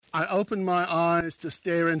I opened my eyes to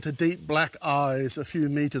stare into deep black eyes a few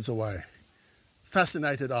meters away.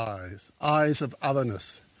 Fascinated eyes, eyes of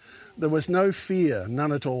otherness. There was no fear,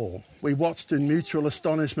 none at all. We watched in mutual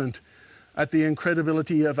astonishment at the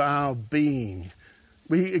incredibility of our being.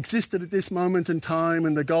 We existed at this moment in time,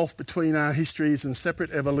 and the gulf between our histories and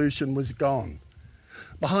separate evolution was gone.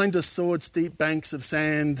 Behind us soared steep banks of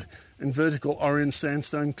sand and vertical orange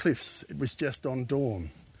sandstone cliffs. It was just on dawn.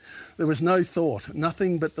 There was no thought,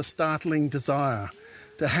 nothing but the startling desire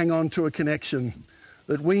to hang on to a connection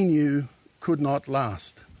that we knew could not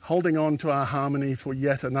last, holding on to our harmony for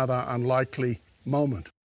yet another unlikely moment.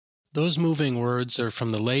 Those moving words are from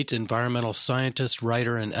the late environmental scientist,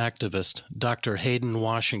 writer, and activist, Dr. Haydn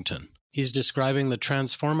Washington. He's describing the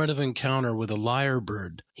transformative encounter with a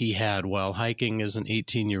lyrebird he had while hiking as an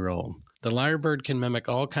 18-year-old. The lyrebird can mimic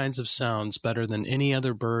all kinds of sounds better than any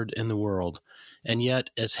other bird in the world. And yet,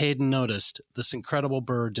 as Haydn noticed, this incredible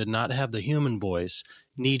bird did not have the human voice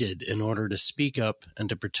needed in order to speak up and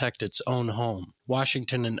to protect its own home.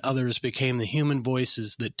 Washington and others became the human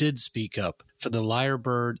voices that did speak up for the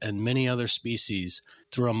lyrebird and many other species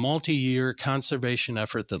through a multi-year conservation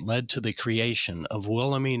effort that led to the creation of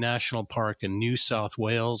Willamette National Park in New South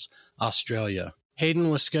Wales, Australia.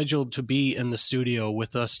 Haydn was scheduled to be in the studio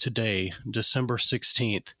with us today, December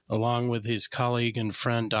 16th, along with his colleague and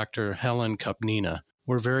friend, Dr. Helen Kopnina.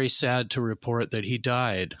 We're very sad to report that he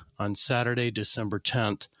died on Saturday, December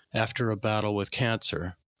 10th, after a battle with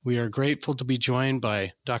cancer. We are grateful to be joined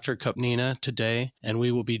by Dr. Kopnina today, and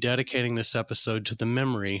we will be dedicating this episode to the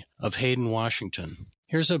memory of Haydn Washington.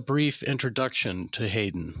 Here's a brief introduction to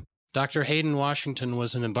Haydn. Dr. Haydn Washington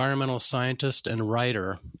was an environmental scientist and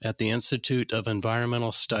writer at the Institute of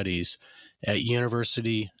Environmental Studies at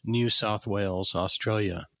University New South Wales,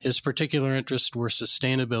 Australia. His particular interests were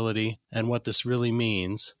sustainability and what this really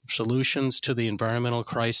means, solutions to the environmental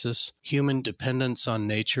crisis, human dependence on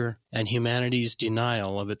nature, and humanity's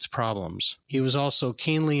denial of its problems. He was also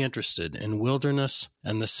keenly interested in wilderness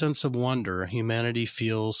and the sense of wonder humanity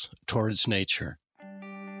feels towards nature.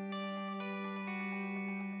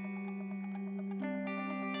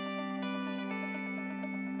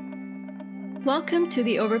 Welcome to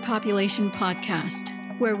the Overpopulation Podcast,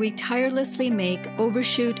 where we tirelessly make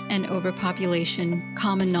overshoot and overpopulation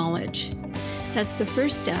common knowledge. That's the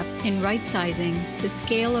first step in right-sizing the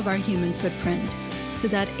scale of our human footprint so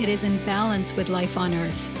that it is in balance with life on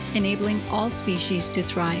Earth, enabling all species to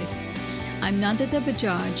thrive. I'm Nandita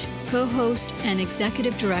Bajaj, co-host and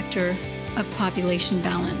executive director of Population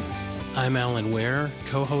Balance. I'm Alan Ware,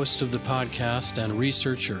 co-host of the podcast and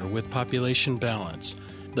researcher with Population Balance,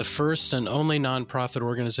 the first and only nonprofit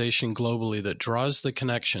organization globally that draws the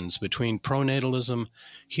connections between pronatalism,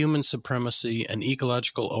 human supremacy, and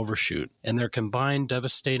ecological overshoot, and their combined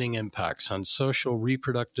devastating impacts on social,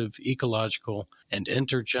 reproductive, ecological, and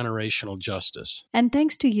intergenerational justice. And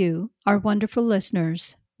thanks to you, our wonderful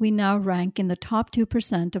listeners, we now rank in the top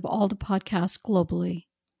 2% of all the podcasts globally.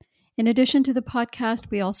 In addition to the podcast,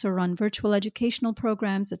 we also run virtual educational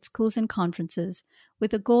programs at schools and conferences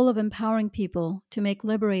with the goal of empowering people to make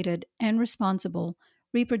liberated and responsible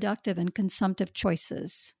reproductive and consumptive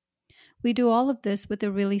choices. We do all of this with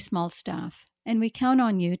a really small staff, and we count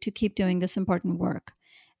on you to keep doing this important work,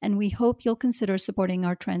 and we hope you'll consider supporting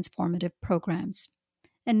our transformative programs.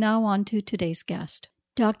 And now on to today's guest.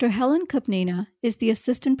 Dr. Helen Kopnina is the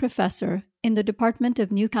assistant professor in the Department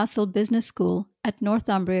of Newcastle Business School at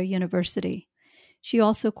Northumbria University. She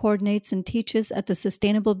also coordinates and teaches at the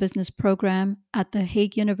Sustainable Business Program at the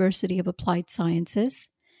Hague University of Applied Sciences.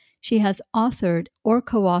 She has authored or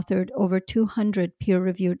co-authored over 200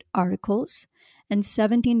 peer-reviewed articles and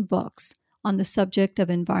 17 books on the subject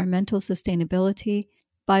of environmental sustainability,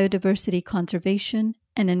 biodiversity conservation,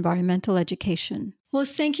 and environmental education. Well,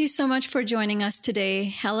 thank you so much for joining us today,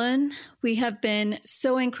 Helen. We have been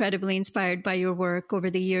so incredibly inspired by your work over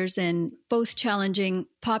the years in both challenging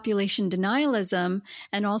population denialism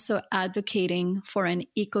and also advocating for an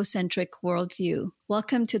ecocentric worldview.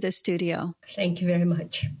 Welcome to the studio. Thank you very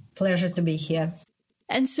much. Pleasure to be here.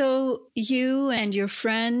 And so you and your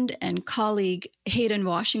friend and colleague Haydn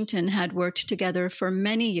Washington had worked together for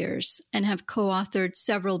many years and have co-authored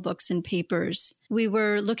several books and papers. We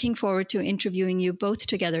were looking forward to interviewing you both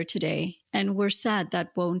together today, and we're sad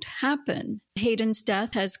that won't happen. Haydn's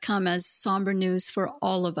death has come as somber news for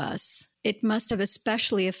all of us. It must have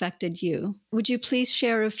especially affected you. Would you please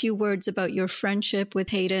share a few words about your friendship with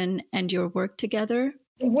Haydn and your work together?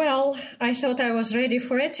 Well, I thought I was ready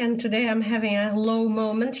for it, and today I'm having a low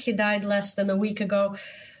moment. He died less than a week ago.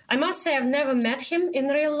 I must say I've never met him in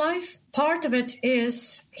real life. Part of it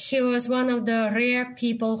is he was one of the rare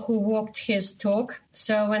people who walked his talk.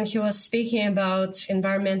 So when he was speaking about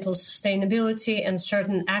environmental sustainability and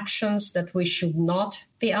certain actions that we should not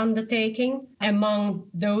be undertaking, among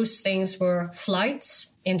those things were flights,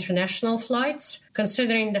 international flights.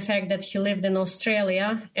 Considering the fact that he lived in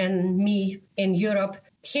Australia and me in Europe,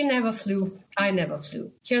 he never flew. I never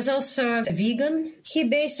flew. He was also a vegan. He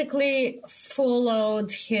basically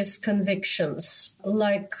followed his convictions,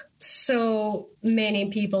 like so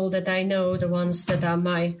many people that I know, the ones that are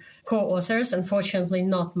my co-authors. Unfortunately,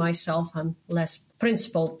 not myself. I'm less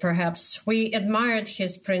principled, perhaps. We admired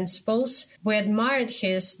his principles. We admired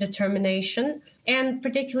his determination and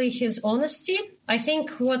particularly his honesty. I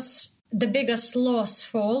think what's the biggest loss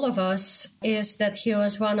for all of us is that he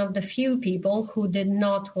was one of the few people who did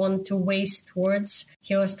not want to waste words.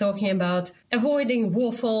 He was talking about avoiding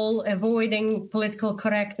waffle, avoiding political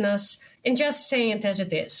correctness, and just saying it as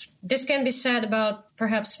it is. This can be said about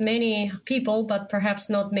perhaps many people, but perhaps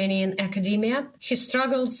not many in academia. He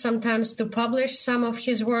struggled sometimes to publish some of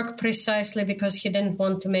his work precisely because he didn't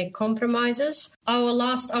want to make compromises. Our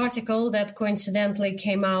last article that coincidentally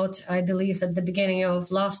came out, I believe, at the beginning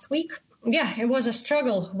of last week, it was a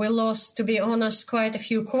struggle. We lost, to be honest, quite a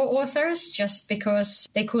few co-authors just because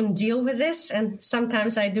they couldn't deal with this. And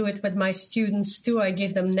sometimes I do it with my students too. I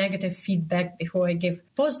give them negative feedback before I give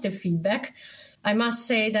positive feedback. I must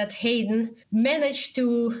say that Haydn managed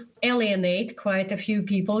to alienate quite a few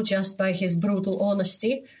people just by his brutal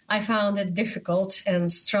honesty. I found it difficult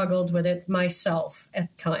and struggled with it myself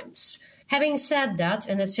at times. Having said that,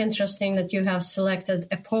 and it's interesting that you have selected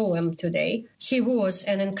a poem today, he was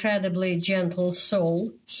an incredibly gentle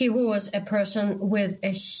soul. He was a person with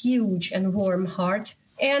a huge and warm heart.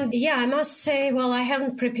 And I must say, I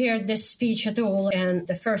haven't prepared this speech at all. And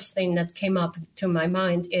the first thing that came up to my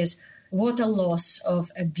mind is what a loss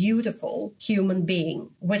of a beautiful human being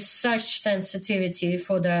with such sensitivity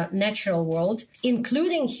for the natural world,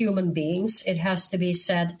 including human beings. It has to be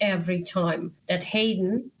said every time that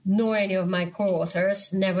Haydn nor any of my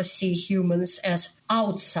co-authors never see humans as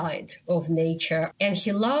outside of nature. And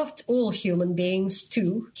he loved all human beings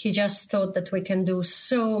too. He just thought that we can do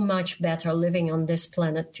so much better living on this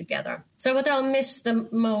planet together. So what I'll miss the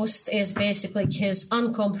most is basically his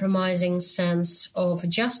uncompromising sense of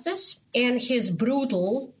justice and his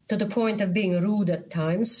brutal, to the point of being rude at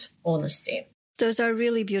times, honesty. Those are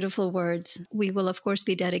really beautiful words. We will, of course,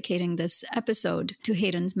 be dedicating this episode to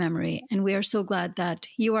Haydn's memory, and we are so glad that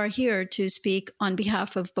you are here to speak on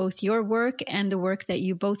behalf of both your work and the work that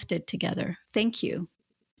you both did together. Thank you.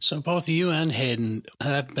 So both you and Haydn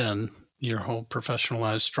have been, your whole professional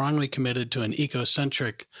lives, strongly committed to an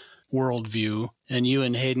ecocentric worldview, and you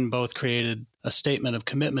and Haydn both created a statement of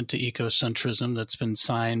commitment to ecocentrism that's been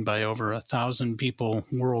signed by over 1,000 people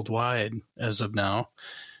worldwide as of now.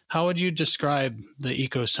 How would you describe the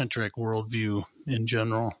ecocentric worldview in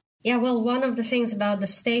general? One of the things about the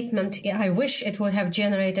statement, I wish it would have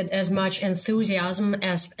generated as much enthusiasm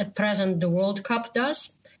as at present the World Cup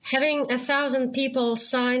does. Having 1,000 people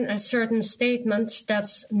sign a certain statement,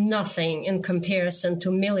 that's nothing in comparison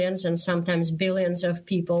to millions and sometimes billions of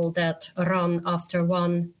people that run after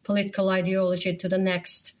one political ideology to the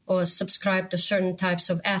next or subscribe to certain types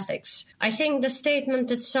of ethics. I think the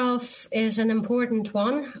statement itself is an important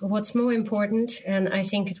one. What's more important, and I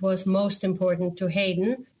think it was most important to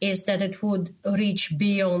Haydn, is that it would reach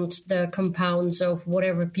beyond the compounds of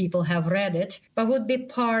whatever people have read it, but would be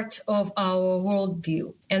part of our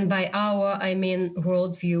worldview. And by our, I mean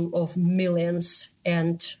worldview of millions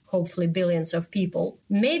and hopefully billions of people.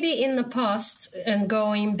 Maybe in the past, and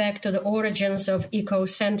going back to the origins of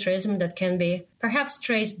ecocentrism that can be perhaps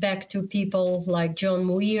traced back to people like John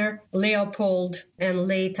Muir, Leopold, and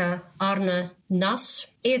later Arne Nass,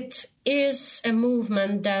 it is a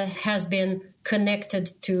movement that has been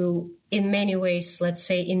connected to, in many ways, let's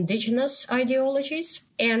say, indigenous ideologies,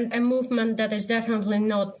 and a movement that is definitely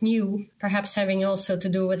not new, perhaps having also to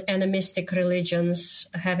do with animistic religions,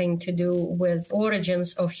 having to do with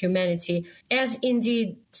origins of humanity, as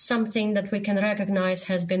indeed something that we can recognize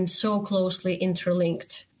has been so closely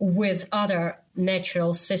interlinked with other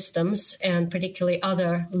natural systems and particularly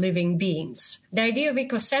other living beings. The idea of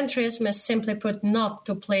ecocentrism is simply put not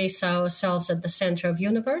to place ourselves at the center of the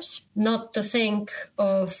universe, not to think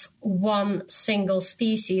of one single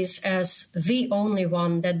species as the only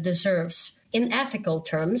one that deserves, in ethical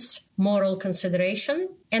terms, moral consideration,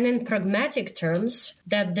 and in pragmatic terms,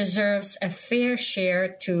 that deserves a fair share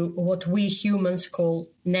to what we humans call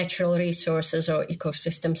natural resources or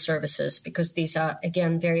ecosystem services, because these are,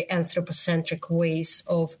 again, very anthropocentric ways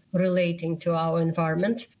of relating to our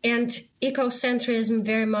environment. And ecocentrism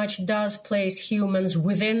very much does place humans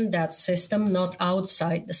within that system, not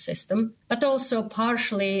outside the system, but also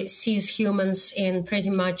partially sees humans in pretty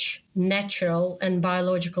much natural and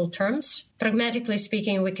biological terms. Pragmatically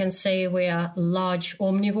speaking, we can say we are large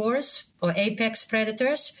omnivores or apex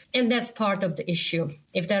predators, and that's part of the issue.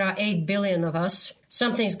 If there are 8 billion of us,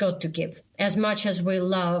 something's got to give. As much as we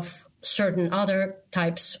love certain other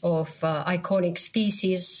types of iconic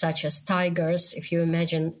species, such as tigers, if you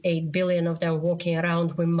imagine 8 billion of them walking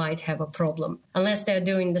around, we might have a problem. Unless they're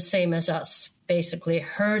doing the same as us, basically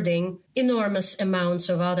herding enormous amounts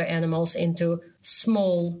of other animals into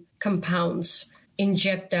small compounds,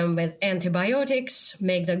 inject them with antibiotics,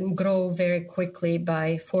 make them grow very quickly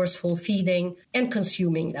by forceful feeding and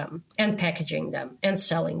consuming them and packaging them and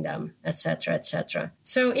selling them, etc., etc.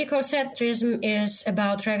 So ecocentrism is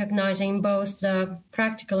about recognizing both the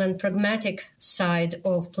practical and pragmatic side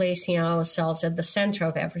of placing ourselves at the center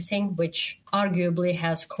of everything, which arguably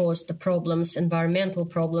has caused the problems, environmental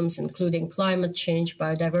problems, including climate change,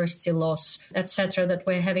 biodiversity loss, etc., that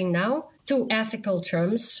we're having now, to ethical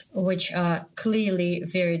terms, which are clearly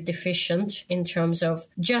very deficient in terms of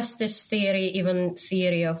justice theory, even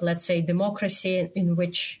theory of, let's say, democracy, in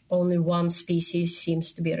which only one species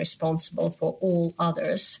seems to be responsible for all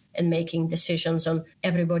others and making decisions on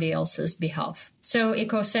everybody else's behalf. So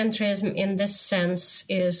ecocentrism in this sense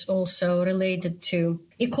is also related to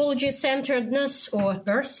ecology-centeredness or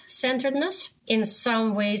earth-centeredness. In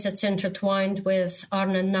some ways, it's intertwined with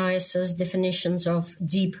Arne Nias's definitions of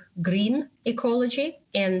deep green ecology,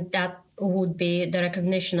 and that would be the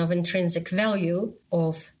recognition of intrinsic value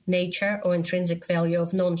of nature or intrinsic value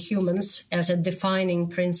of non-humans as a defining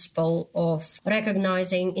principle of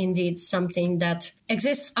recognizing indeed something that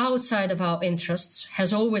exists outside of our interests,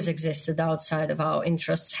 has always existed outside of our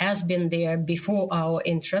interests, has been there before our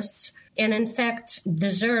interests, and in fact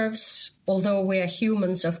deserves, although we are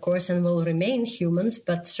humans, of course, and will remain humans,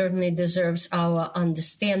 but certainly deserves our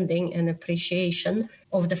understanding and appreciation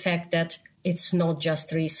of the fact that it's not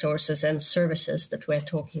just resources and services that we're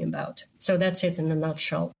talking about. So that's it in a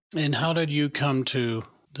nutshell. And how did you come to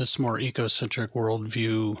this more ecocentric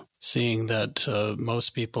worldview, seeing that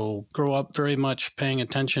most people grow up very much paying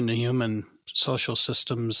attention to human social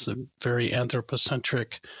systems, very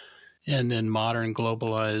anthropocentric, and in modern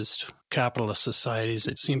globalized capitalist societies,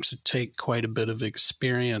 it seems to take quite a bit of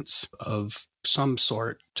experience of some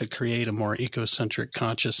sort to create a more ecocentric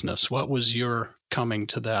consciousness. What was your coming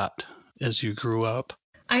to that as you grew up?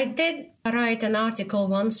 I did write an article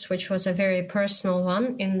once, which was a very personal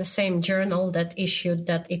one, in the same journal that issued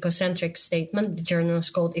that ecocentric statement. The journal is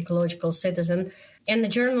called Ecological Citizen. And the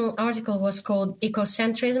journal article was called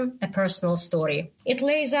Ecocentrism, A Personal Story. It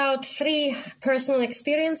lays out 3 personal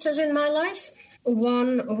experiences in my life.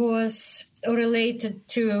 One was related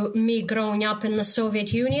to me growing up in the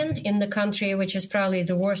Soviet Union, in the country which is probably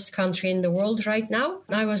the worst country in the world right now.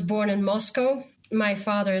 I was born in Moscow. My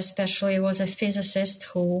father especially was a physicist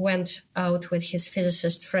who went out with his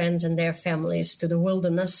physicist friends and their families to the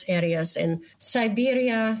wilderness areas in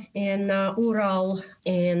Siberia, in Ural,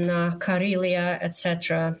 in Karelia,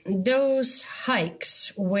 etc. Those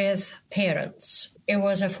hikes with parents, it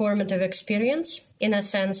was a formative experience in a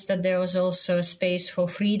sense that there was also a space for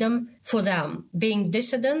freedom for them. Being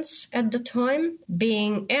dissidents at the time,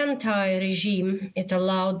 being anti-regime, it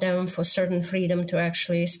allowed them for certain freedom to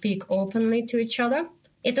actually speak openly to each other.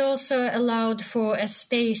 It also allowed for a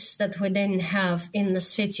space that we didn't have in the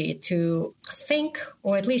city to think,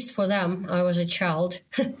 or at least for them, I was a child,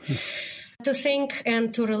 to think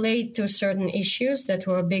and to relate to certain issues that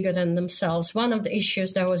were bigger than themselves. One of the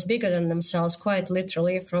issues that was bigger than themselves, quite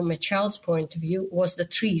literally from a child's point of view, was the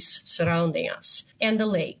trees surrounding us, and the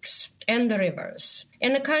lakes, and the rivers,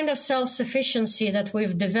 and the kind of self-sufficiency that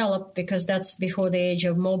we've developed, because that's before the age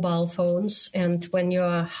of mobile phones. And when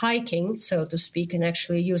you're hiking, so to speak, and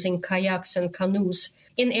actually using kayaks and canoes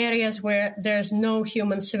in areas where there's no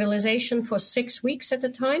human civilization for 6 weeks at a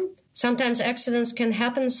time, sometimes accidents can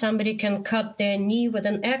happen. Somebody can cut their knee with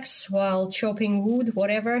an axe while chopping wood,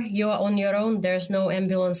 whatever. You're on your own. There's no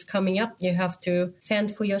ambulance coming up. You have to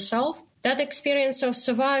fend for yourself. That experience of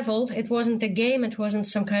survival, it wasn't a game. It wasn't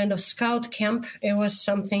some kind of scout camp. It was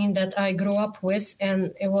something that I grew up with,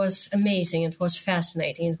 and it was amazing. It was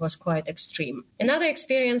fascinating. It was quite extreme. Another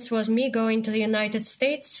experience was me going to the United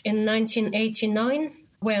States in 1989.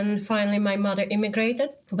 when finally my mother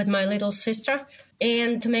immigrated with my little sister.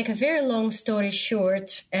 And to make a very long story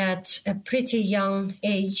short, at a pretty young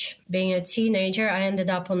age, being a teenager, I ended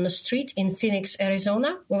up on the street in Phoenix,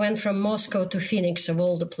 Arizona. We went from Moscow to Phoenix, of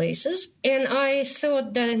all the places. And I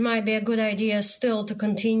thought that it might be a good idea still to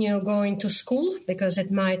continue going to school, because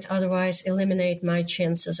it might otherwise eliminate my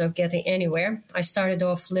chances of getting anywhere. I started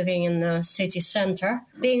off living in the city center,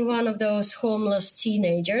 being one of those homeless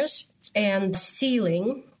teenagers and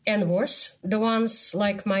stealing. And worse, the ones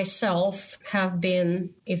like myself have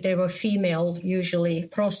been, if they were female, usually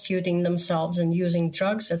prostituting themselves and using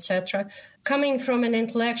drugs, etc. Coming from an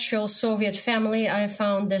intellectual Soviet family, I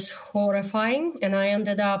found this horrifying, and I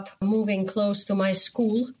ended up moving close to my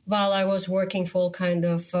school while I was working for all kind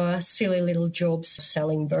of silly little jobs,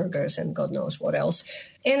 selling burgers and God knows what else.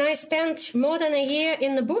 And I spent more than a year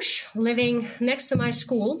in the bush, living next to my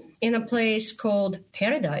school in a place called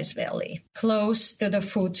Paradise Valley, close to the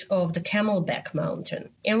foot of the Camelback Mountain.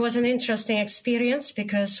 It was an interesting experience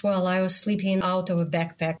because, well, I was sleeping out of a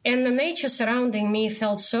backpack, and the nature surrounding me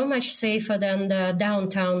felt so much safer than the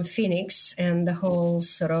downtown Phoenix and the whole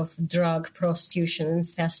sort of drug,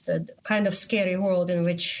 prostitution-infested kind of scary world in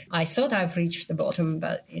which I thought I've reached the bottom,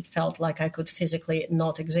 but it felt like I could physically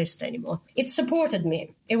not exist anymore. It supported me.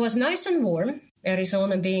 It was nice and warm,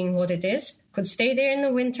 Arizona being what it is. Could stay there in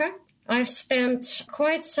the winter. I've spent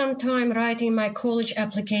quite some time writing my college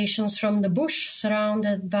applications from the bush,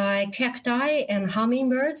 surrounded by cacti and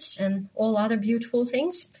hummingbirds and all other beautiful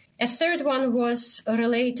things. A third one was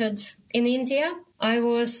related in India. I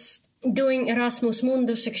was doing Erasmus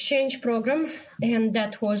Mundus exchange program, and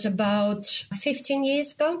that was about 15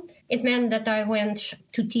 years ago. It meant that I went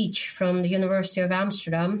to teach from the University of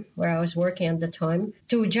Amsterdam, where I was working at the time,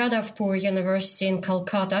 to Jadavpur University in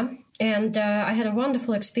Calcutta. And I had a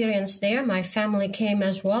wonderful experience there. My family came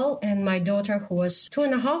as well, and my daughter, who was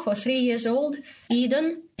 2.5 or 3 years old,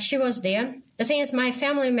 Eden, she was there. The thing is, my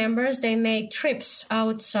family members, they made trips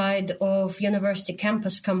outside of university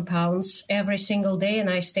campus compounds every single day,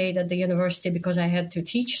 and I stayed at the university because I had to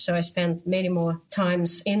teach, so I spent many more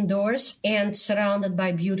times indoors and surrounded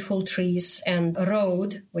by beautiful trees and a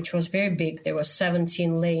road, which was very big. There were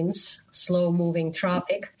 17 lanes, slow-moving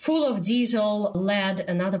traffic, full of diesel, lead,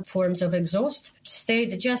 and other forms of exhaust.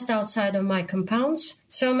 Stayed just outside of my compounds.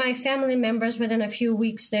 So my family members, within a few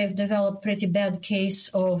weeks, they've developed pretty bad case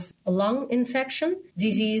of lung infection,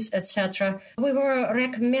 disease, etc. We were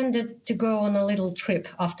recommended to go on a little trip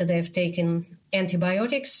after they've taken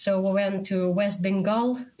antibiotics. So we went to West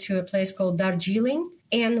Bengal, to a place called Darjeeling,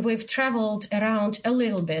 and we've traveled around a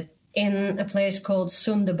little bit in a place called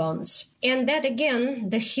Sundarbans. And that, again,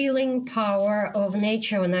 the healing power of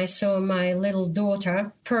nature, when I saw my little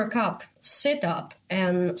daughter perk up, sit up,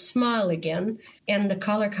 and smile again, and the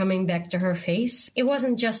color coming back to her face. It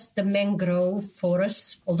wasn't just the mangrove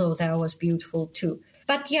forests, although that was beautiful too.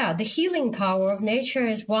 But yeah, the healing power of nature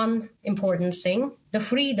is one important thing. The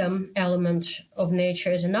freedom element of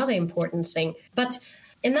nature is another important thing. But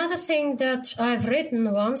another thing that I've written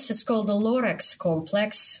once, it's called the Lorax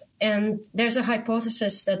complex. And there's a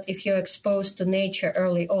hypothesis that if you're exposed to nature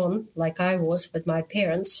early on, like I was with my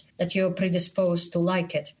parents, that you're predisposed to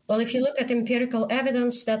like it. Well, if you look at empirical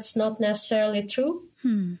evidence, that's not necessarily true.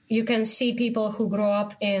 You can see people who grow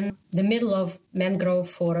up in the middle of mangrove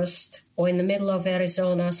forest or in the middle of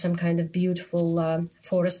Arizona, some kind of beautiful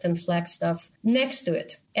forest and Flagstaff next to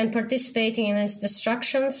it, and participating in its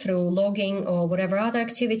destruction through logging or whatever other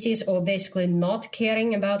activities, or basically not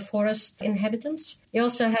caring about forest inhabitants. You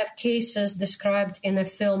also have cases described in a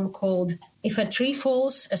film called If a Tree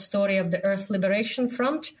Falls, A Story of the Earth Liberation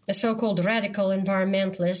Front. A so-called radical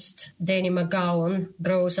environmentalist, Danny McGowan,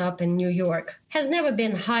 grows up in New York. Has never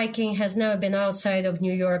been hiking, has never been outside of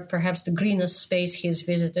New York. Perhaps the greenest space he's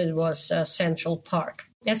visited was Central Park.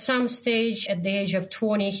 At some stage, at the age of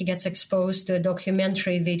 20, he gets exposed to a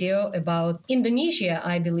documentary video about Indonesia,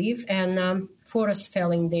 I believe, and forest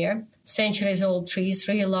felling there. Centuries-old trees,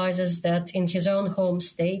 realizes that in his own home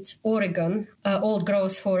state, Oregon,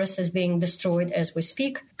 old-growth forest is being destroyed as we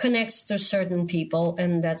speak, connects to certain people,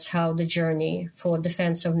 and that's how the journey for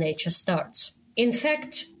defense of nature starts. In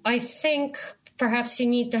fact, I think perhaps you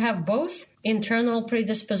need to have both. Internal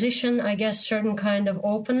predisposition, I guess, certain kind of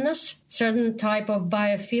openness, certain type of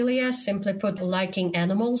biophilia, simply put, liking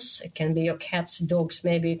animals. It can be your cats, dogs,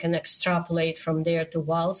 maybe you can extrapolate from there to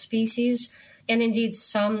wild species. And indeed,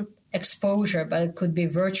 some exposure, but it could be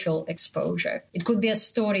virtual exposure. It could be a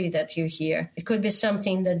story that you hear. It could be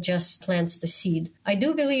something that just plants the seed. I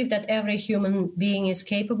do believe that every human being is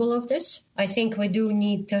capable of this. I think we do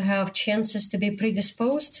need to have chances to be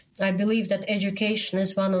predisposed. I believe that education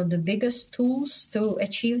is one of the biggest tools to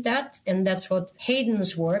achieve that, and that's what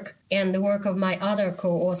Haydn's work and the work of my other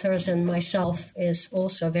co-authors and myself is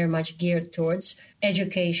also very much geared towards: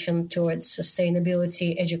 education towards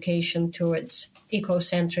sustainability, education towards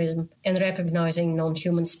ecocentrism, and recognizing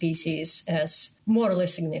non-human species as morally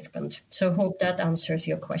significant. So I hope that answers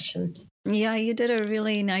your question. Yeah, you did a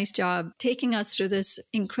really nice job taking us through this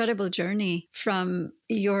incredible journey from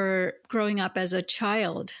your growing up as a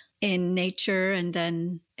child in nature and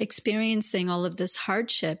then experiencing all of this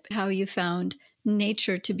hardship, how you found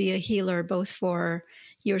nature to be a healer, both for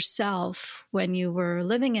yourself when you were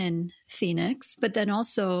living in Phoenix, but then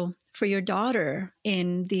also for your daughter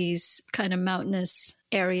in these kind of mountainous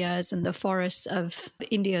areas and the forests of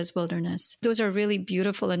India's wilderness. Those are really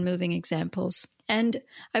beautiful and moving examples. And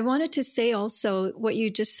I wanted to say also what you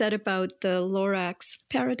just said about the Lorax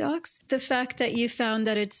paradox, the fact that you found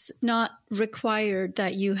that it's not required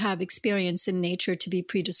that you have experience in nature to be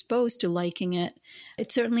predisposed to liking it.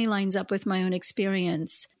 It certainly lines up with my own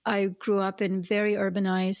experience. I grew up in very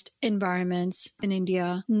urbanized environments in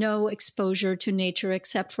India, no exposure to nature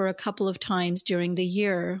except for a couple of times during the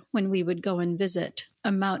year when we would go and visit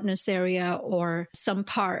a mountainous area or some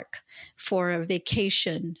park for a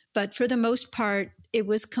vacation. But for the most part, it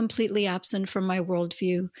was completely absent from my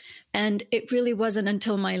worldview. And it really wasn't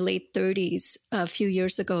until my late 30s, a few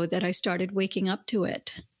years ago, that I started waking up to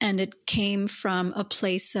it. And it came from a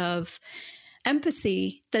place of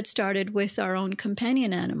empathy that started with our own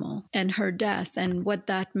companion animal and her death and what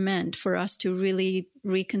that meant for us to really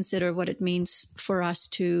reconsider what it means for us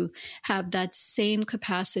to have that same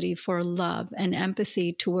capacity for love and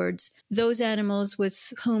empathy towards those animals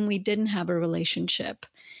with whom we didn't have a relationship.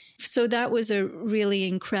 So that was a really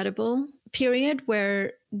incredible period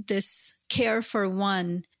where this care for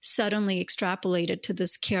one suddenly extrapolated to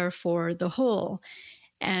this care for the whole.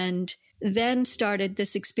 And then started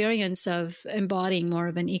this experience of embodying more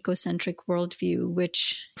of an ecocentric worldview,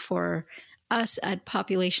 which for us at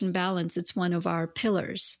Population Balance, it's one of our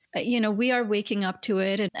pillars. We are waking up to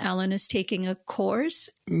it, and Alan is taking a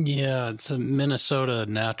course. Yeah, it's a Minnesota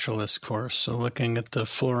naturalist course. So looking at the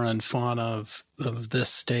flora and fauna of this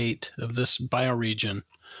state, of this bioregion.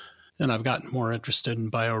 And I've gotten more interested in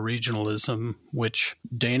bioregionalism, which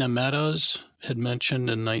Dana Meadows had mentioned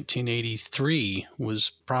in 1983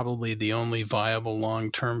 was probably the only viable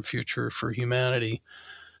long-term future for humanity,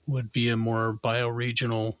 would be a more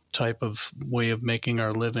bioregional type of way of making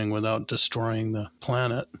our living without destroying the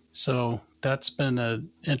planet. So that's been an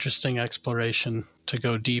interesting exploration to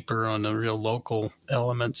go deeper on the real local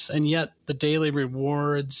elements. And yet the daily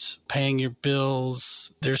rewards, paying your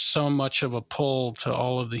bills, there's so much of a pull to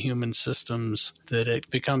all of the human systems that it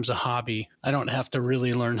becomes a hobby. I don't have to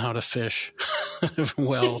really learn how to fish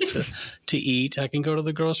well to eat. I can go to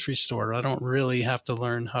the grocery store. I don't really have to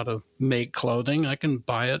learn how to make clothing. I can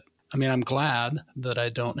buy it. I mean, I'm glad that I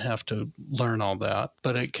don't have to learn all that,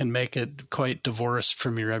 but it can make it quite divorced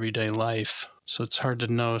from your everyday life. So it's hard to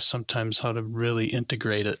know sometimes how to really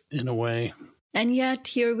integrate it in a way. And yet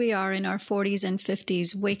here we are in our 40s and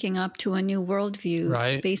 50s, waking up to a new worldview,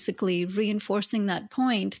 right? Basically reinforcing that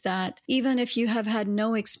point that even if you have had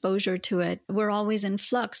no exposure to it, we're always in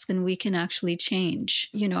flux and we can actually change,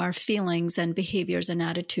 our feelings and behaviors and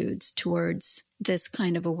attitudes towards this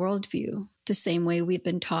kind of a worldview, the same way we've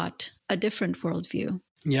been taught a different worldview.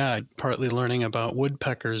 Yeah, partly learning about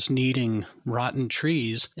woodpeckers needing rotten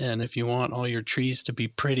trees. And if you want all your trees to be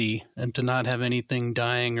pretty and to not have anything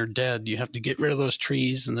dying or dead, you have to get rid of those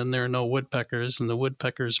trees, and then there are no woodpeckers. And the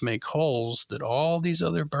woodpeckers make holes that all these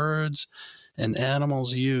other birds and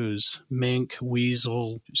animals use, mink,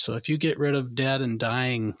 weasel. So if you get rid of dead and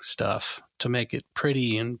dying stuff to make it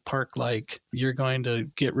pretty and park-like, you're going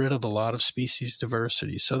to get rid of a lot of species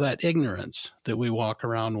diversity. So that ignorance that we walk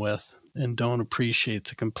around with and don't appreciate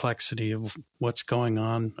the complexity of what's going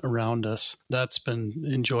on around us, that's been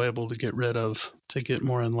enjoyable to get rid of, to get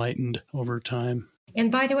more enlightened over time.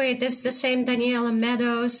 And by the way, this is the same Daniela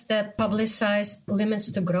Meadows that publicized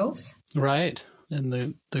Limits to Growth. Right. And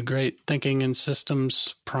the great Thinking in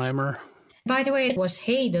Systems primer. By the way, it was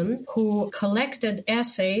Haydn who collected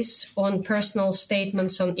essays on personal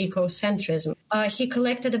statements on ecocentrism. He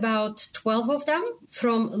collected about 12 of them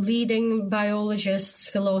from leading biologists,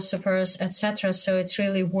 philosophers, etc. So it's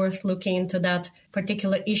really worth looking into that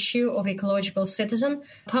particular issue of Ecological Citizen,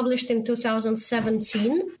 published in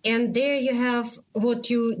 2017. And there you have what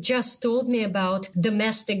you just told me about,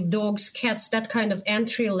 domestic dogs, cats, that kind of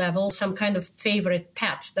entry level, some kind of favorite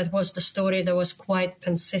pet. That was the story that was quite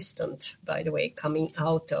consistent, by the way, coming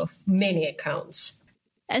out of many accounts.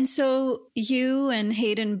 And so you and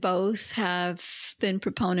Haydn both have been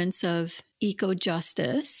proponents of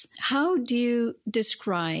eco-justice. How do you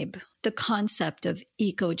describe the concept of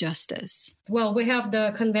eco-justice? Well, we have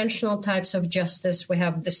the conventional types of justice. We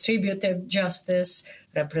have distributive justice,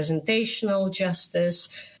 representational justice.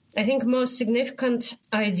 I think most significant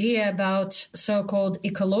idea about so-called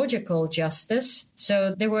ecological justice.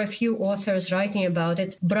 So there were a few authors writing about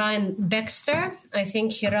it. Brian Baxter, I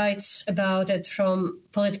think he writes about it from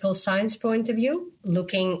political science point of view,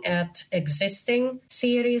 looking at existing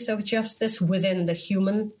theories of justice within the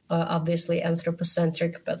human, obviously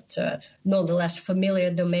anthropocentric, but nonetheless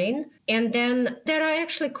familiar domain. And then there are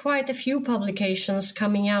actually quite a few publications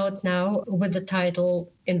coming out now with the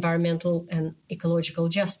title Environmental and Ecological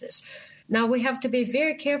Justice. Now, we have to be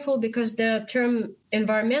very careful because the term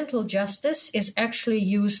environmental justice is actually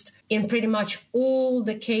used in pretty much all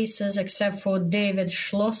the cases except for David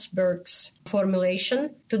Schlossberg's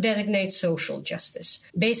formulation to designate social justice.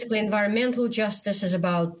 Basically, environmental justice is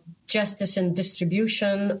about justice in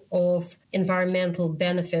distribution of environmental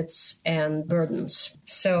benefits and burdens.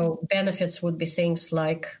 So benefits would be things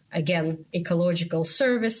like, again, ecological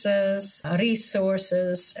services,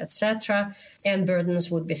 resources, etc. And burdens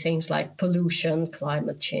would be things like pollution,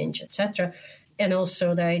 climate change, etc. And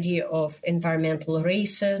also the idea of environmental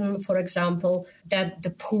racism, for example, that the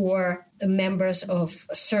poor members of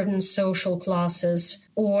certain social classes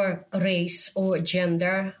or race or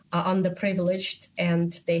gender are underprivileged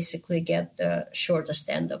and basically get the shortest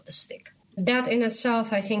end of the stick. That in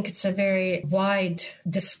itself, I think it's a very wide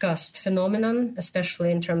discussed phenomenon, especially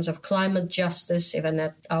in terms of climate justice. Even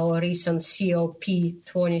at our recent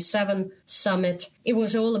COP27 summit, it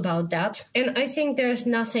was all about that. And I think there's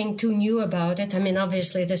nothing too new about it. I mean,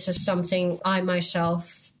 obviously, this is something I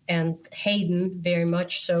myself and Haydn very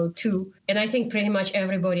much so too. And I think pretty much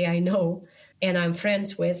everybody I know and I'm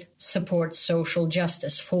friends with support social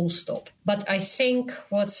justice, full stop. But I think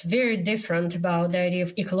what's very different about the idea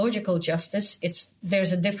of ecological justice,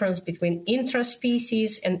 there's a difference between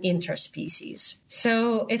intraspecies and interspecies.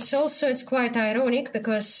 So it's quite ironic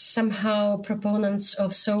because somehow proponents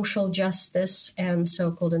of social justice and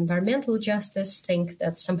so-called environmental justice think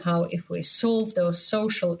that somehow if we solve those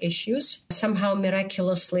social issues, somehow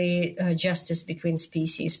miraculously justice between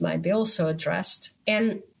species might be also addressed.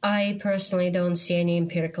 And I personally don't see any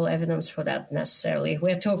empirical evidence for that necessarily.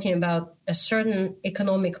 We're talking about a certain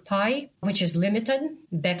economic pie, which is limited,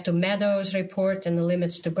 back to Meadows' report and the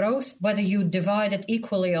limits to growth, whether you divide it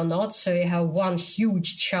equally or not. So you have one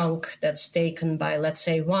huge chunk that's taken by, let's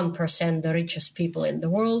say, 1%, the richest people in the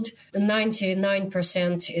world.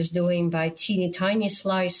 99% is doing by teeny tiny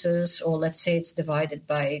slices, or let's say it's divided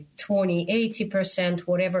by 20, 80%,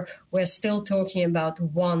 whatever. We're still talking about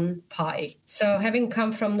one pie. So having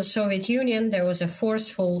come from the Soviet Union, there was a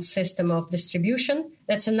forceful system of distribution.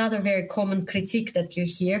 That's another very common critique that you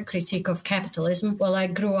hear, critique of capitalism. Well, I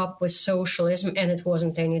grew up with socialism and it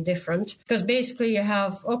wasn't any different. Because basically you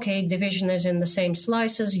have, division is in the same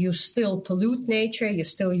slices. You still pollute nature. You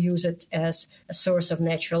still use it as a source of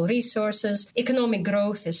natural resources. Economic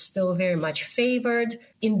growth is still very much favored.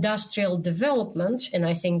 Industrial development, and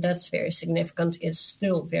I think that's very significant, is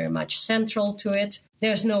still very much central to it.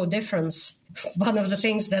 There's no difference. One of the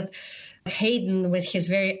things that Haydn, with his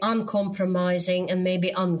very uncompromising and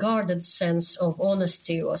maybe unguarded sense of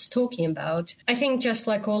honesty, was talking about, I think just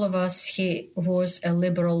like all of us, he was a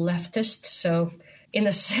liberal leftist. So in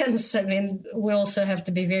a sense, I mean, we also have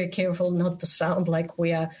to be very careful not to sound like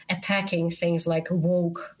we are attacking things like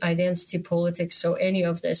woke identity politics or any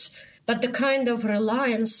of this. But the kind of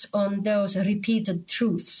reliance on those repeated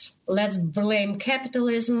truths. Let's blame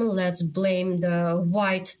capitalism, let's blame the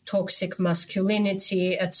white toxic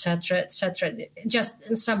masculinity, etc., etc.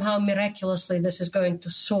 Just somehow miraculously this is going to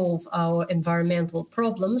solve our environmental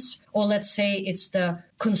problems. Or let's say it's the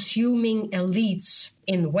consuming elites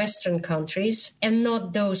in Western countries and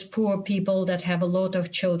not those poor people that have a lot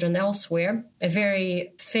of children elsewhere. A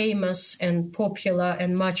very famous and popular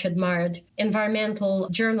and much admired environmental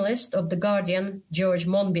journalist of The Guardian, George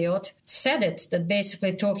Monbiot, said it, that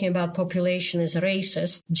basically talking about population is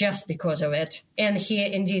racist just because of it. And here,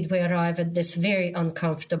 indeed, we arrive at this very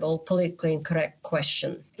uncomfortable, politically incorrect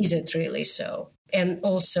question. Is it really so? And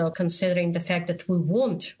also considering the fact that we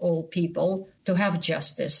want all people to have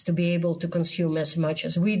justice, to be able to consume as much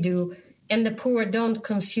as we do. And the poor don't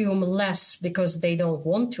consume less because they don't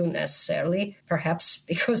want to necessarily, perhaps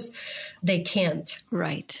because they can't.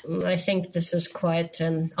 Right. I think this is quite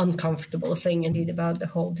an uncomfortable thing indeed about the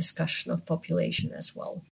whole discussion of population as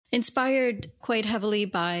well. Inspired quite heavily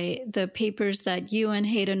by the papers that you and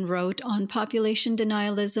Haydn wrote on population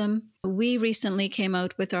denialism, we recently came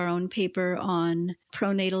out with our own paper on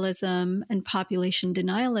pronatalism and population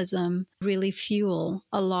denialism really fuel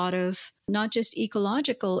a lot of not just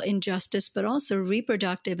ecological injustice, but also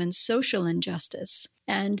reproductive and social injustice.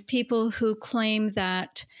 And people who claim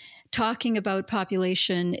that talking about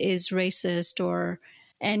population is racist or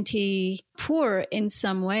anti-poor in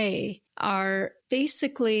some way are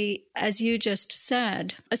basically, as you just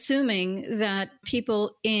said, assuming that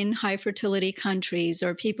people in high fertility countries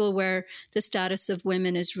or people where the status of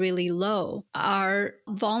women is really low are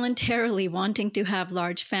voluntarily wanting to have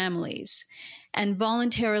large families and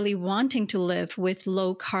voluntarily wanting to live with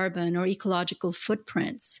low carbon or ecological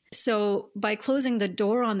footprints. So by closing the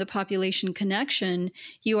door on the population connection,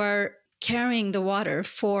 you are carrying the water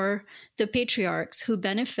for the patriarchs who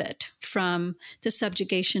benefit from the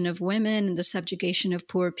subjugation of women and the subjugation of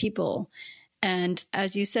poor people. And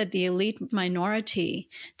as you said, the elite minority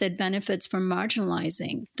that benefits from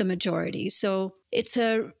marginalizing the majority. So it's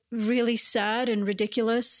a really sad and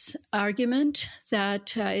ridiculous argument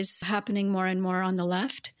that is happening more and more on the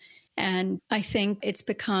left. And I think it's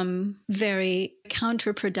become very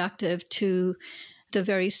counterproductive to the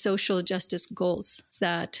very social justice goals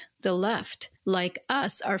that the left, like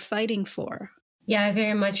us, are fighting for. Yeah, I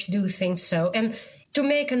very much do think so. And to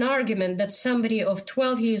make an argument that somebody of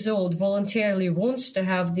 12 years old voluntarily wants to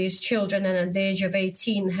have these children and at the age of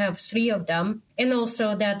 18 have 3 of them, and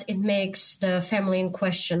also that it makes the family in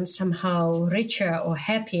question somehow richer or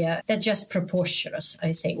happier, that's just preposterous,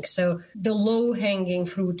 I think. So the low-hanging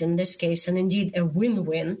fruit in this case, and indeed a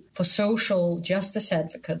win-win for social justice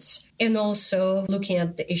advocates, and also looking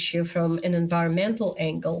at the issue from an environmental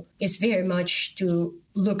angle, is very much to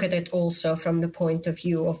look at it also from the point of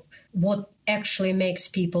view of what actually makes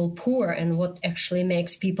people poor and what actually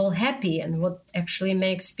makes people happy and what actually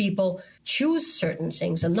makes people choose certain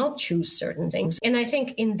things and not choose certain things. And I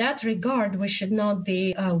think in that regard, we should not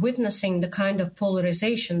be witnessing the kind of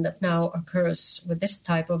polarization that now occurs with this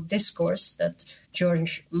type of discourse that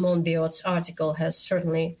George Monbiot's article has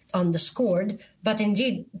certainly underscored. But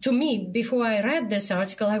indeed, to me, before I read this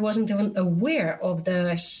article, I wasn't even aware of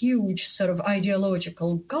the huge sort of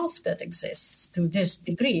ideological gulf that exists to this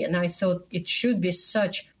degree. And I thought it should be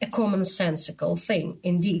such a commonsensical thing,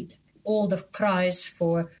 indeed. All the cries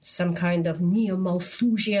for some kind of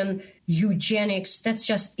neo-Malthusian eugenics, that's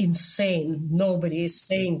just insane. Nobody is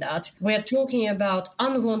saying that. We're talking about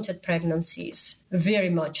unwanted pregnancies, very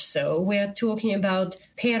much so. We're talking about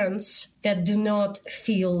parents that do not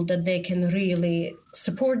feel that they can really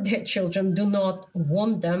support their children, do not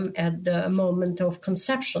want them at the moment of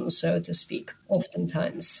conception, so to speak,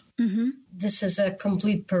 oftentimes. Mm-hmm. This is a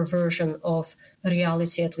complete perversion of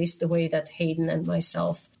reality, at least the way that Haydn and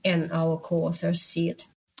myself and our co-authors see it.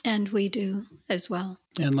 And we do as well.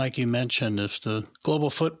 And like you mentioned, if the global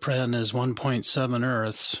footprint is 1.7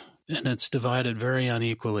 Earths and it's divided very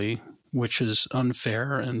unequally, which is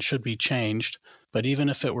unfair and should be changed, but even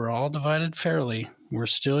if it were all divided fairly, we're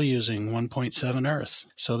still using 1.7 Earths.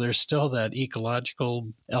 So there's still that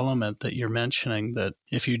ecological element that you're mentioning that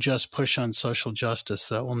if you just push on social justice,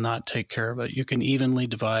 that will not take care of it. You can evenly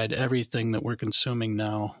divide everything that we're consuming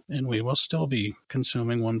now, and we will still be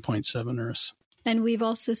consuming 1.7 Earths. And we've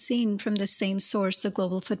also seen from the same source, the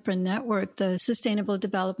Global Footprint Network, the Sustainable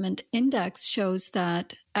Development Index shows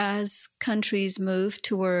that as countries move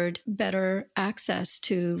toward better access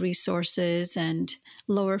to resources and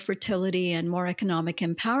lower fertility and more economic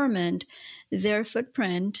empowerment, their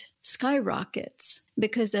footprint skyrockets.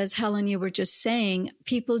 Because as Helen, you were just saying,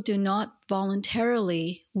 people do not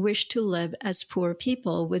voluntarily wish to live as poor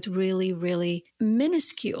people with really, really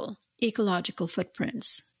minuscule ecological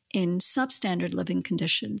footprints in substandard living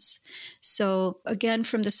conditions. So again,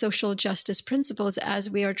 from the social justice principles, as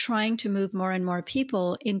we are trying to move more and more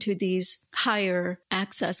people into these higher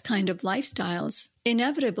access kind of lifestyles,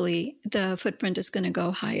 inevitably the footprint is going to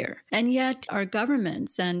go higher. And yet our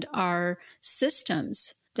governments and our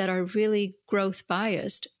systems that are really growth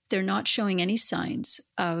biased, they're not showing any signs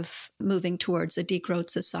of moving towards a degrowth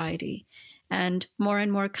society. And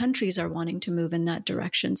more countries are wanting to move in that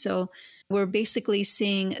direction. So we're basically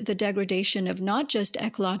seeing the degradation of not just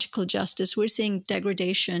ecological justice, we're seeing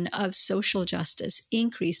degradation of social justice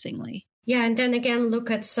increasingly. Yeah, and then again,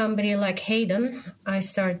 look at somebody like Haydn. I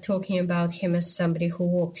start talking about him as somebody who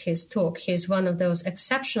walked his talk. He's one of those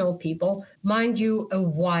exceptional people, mind you, a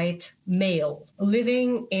white male,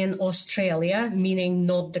 living in Australia, meaning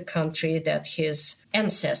not the country that his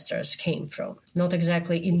ancestors came from, not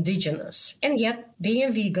exactly indigenous. And yet, being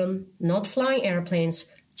a vegan, not flying airplanes,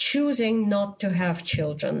 choosing not to have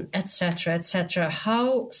children, etc., etc.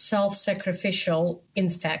 How self-sacrificial, in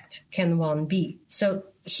fact, can one be? So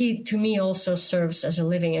he, to me, also serves as a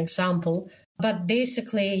living example. But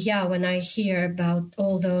basically, yeah, when I hear about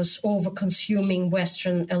all those over-consuming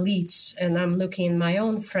Western elites, and I'm looking in my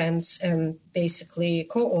own friends and basically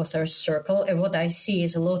co-authors circle, and what I see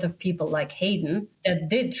is a lot of people like Haydn that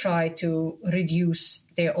did try to reduce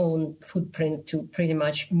their own footprint to pretty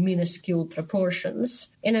much minuscule proportions.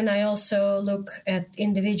 And then I also look at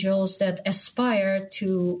individuals that aspire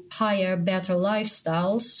to higher, better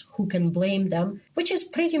lifestyles. Who can blame them? Which is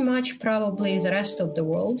pretty much probably the rest of the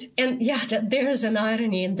world. And yeah, there's an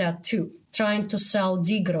irony in that too. Trying to sell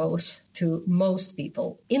degrowth to most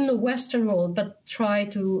people in the Western world, but try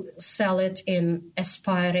to sell it in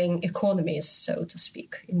aspiring economies, so to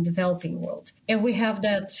speak, in developing world. And we have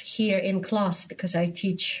that here in class because I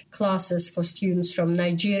teach classes for students from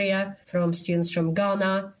Nigeria, from students from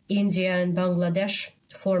Ghana, India, and Bangladesh,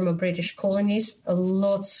 former British colonies,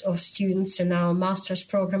 lots of students in our master's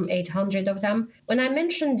program, 800 of them. When I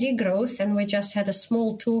mentioned degrowth, and we just had a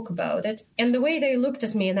small talk about it, and the way they looked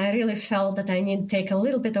at me, and I really felt that I need to take a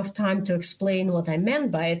little bit of time to explain what I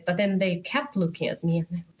meant by it, but then they kept looking at me,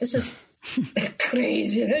 and this is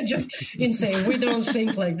crazy, just insane. We don't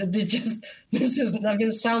think like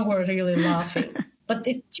that. Some were really laughing. But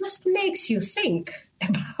it just makes you think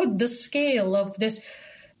about the scale of this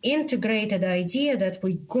integrated idea that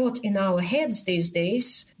we got in our heads these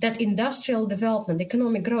days, that industrial development,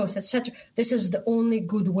 economic growth, etc., this is the only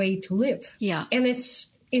good way to live. Yeah. And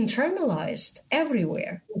it's internalized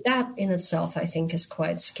everywhere. That in itself, I think, is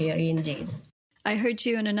quite scary indeed. I heard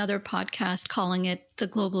you in another podcast calling it the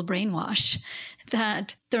global brainwash,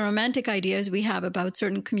 that the romantic ideas we have about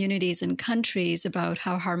certain communities and countries, about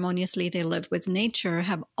how harmoniously they live with nature,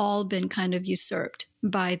 have all been kind of usurped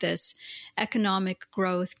by this economic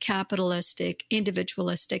growth, capitalistic,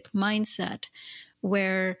 individualistic mindset,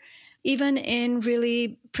 where even in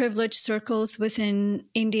really privileged circles within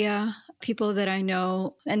India, people that I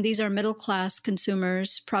know, and these are middle-class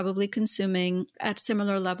consumers, probably consuming at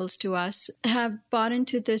similar levels to us, have bought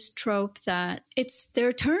into this trope that it's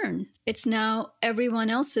their turn. It's now everyone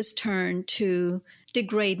else's turn to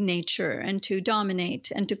degrade nature and to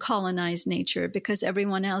dominate and to colonize nature because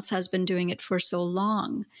everyone else has been doing it for so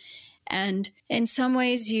long. And in some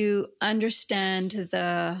ways, you understand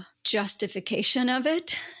the justification of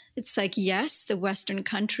it. It's like, yes, the Western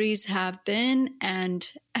countries have been and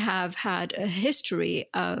have had a history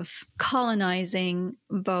of colonizing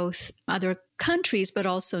both other countries, but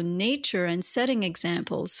also nature and setting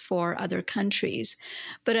examples for other countries.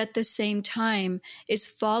 But at the same time, is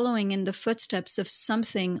following in the footsteps of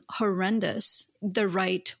something horrendous the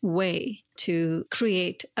right way to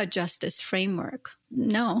create a justice framework?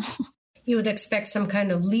 No. You would expect some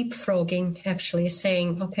kind of leapfrogging, actually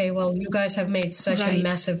saying, okay, well, you guys have made such a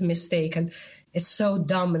massive mistake and it's so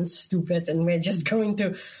dumb and stupid, and we're just going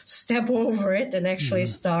to step over it and actually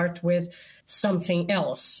start with something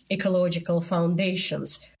else, ecological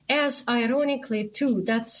foundations. As ironically, too,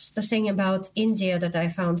 that's the thing about India that I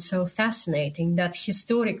found so fascinating, that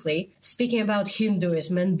historically, speaking about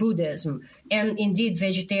Hinduism and Buddhism, and indeed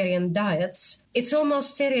vegetarian diets, it's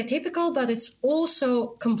almost stereotypical, but it's also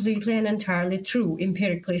completely and entirely true,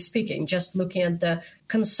 empirically speaking. Just looking at the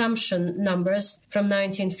consumption numbers from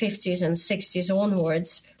 1950s and 60s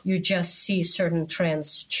onwards, you just see certain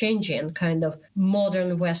trends changing, kind of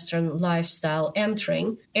modern Western lifestyle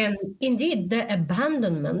entering. And indeed, the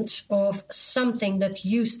abandonment of something that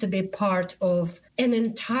used to be part of an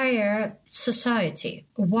entire society,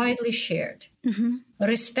 widely shared.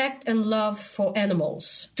 Respect and love for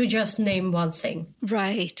animals, to just name one thing.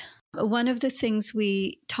 Right. One of the things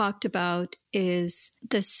we talked about is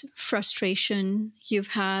this frustration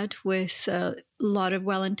you've had with a lot of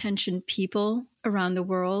well-intentioned people around the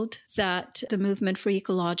world, that the movement for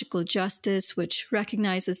ecological justice, which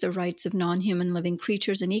recognizes the rights of non-human living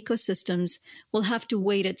creatures and ecosystems, will have to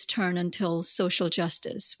wait its turn until social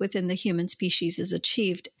justice within the human species is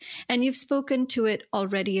achieved. And you've spoken to it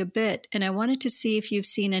already a bit, and I wanted to see if you've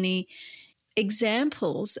seen any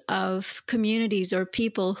examples of communities or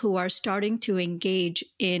people who are starting to engage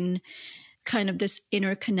in kind of this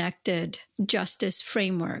interconnected justice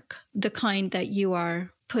framework, the kind that you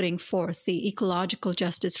are putting forth, the ecological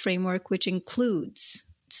justice framework, which includes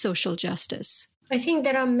social justice? I think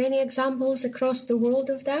there are many examples across the world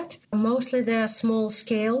of that. Mostly they are small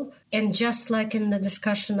scale. And just like in the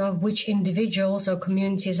discussion of which individuals or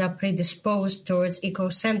communities are predisposed towards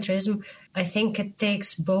ecocentrism, I think it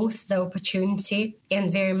takes both the opportunity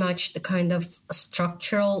and very much the kind of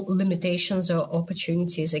structural limitations or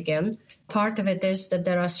opportunities again. Part of it is that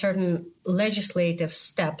there are certain legislative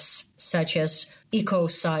steps, such as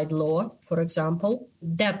ecocide law, for example,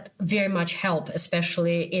 that very much help,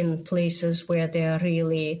 especially in places where they are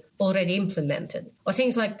really already implemented. Or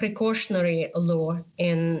things like precautionary law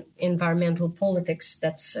in environmental politics,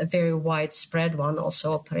 that's a very widespread one,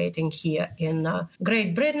 also operating here in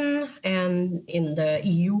Great Britain and in the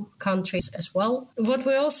EU countries as well. What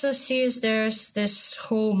we also see is there's this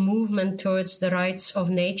whole movement towards the rights of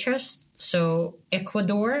nature. So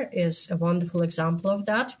Ecuador is a wonderful example of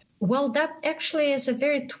that. Well, that actually is a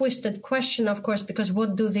very twisted question, of course, because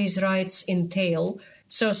what do these rights entail?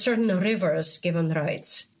 So certain rivers given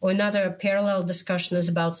rights. Or another parallel discussion is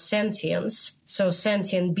about sentience. So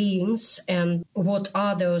sentient beings, and what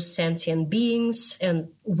are those sentient beings and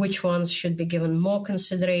which ones should be given more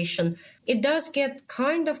consideration. It does get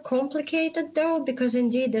kind of complicated, though, because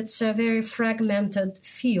indeed it's a very fragmented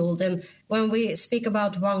field. And when we speak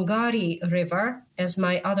about Wangari River, as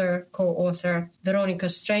my other co-author Veronica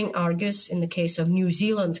Strang argues, in the case of New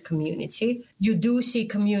Zealand community, you do see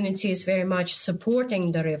communities very much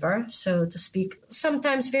supporting the river, so to speak,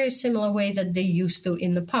 sometimes very similar way that they used to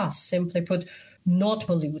in the past, simply put, not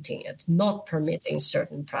polluting it, not permitting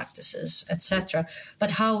certain practices, etc.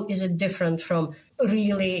 But how is it different from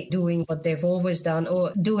really doing what they've always done,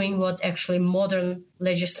 or doing what actually modern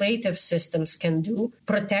legislative systems can do,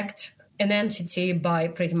 protect an entity by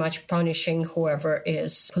pretty much punishing whoever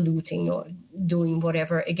is polluting or doing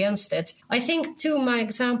whatever against it. I think, too, my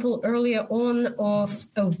example earlier on of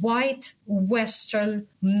a white Western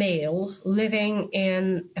male living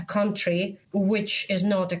in a country which is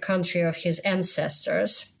not a country of his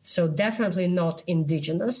ancestors, so definitely not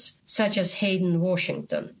indigenous, such as Haydn,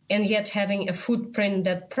 Washington, and yet having a footprint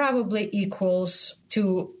that probably equals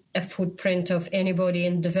to a footprint of anybody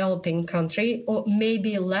in developing country, or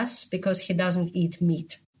maybe less because he doesn't eat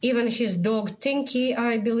meat. Even his dog Tinky,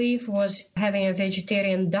 I believe, was having a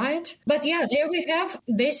vegetarian diet. But yeah, there we have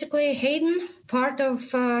basically Haydn, part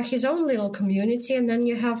of his own little community, and then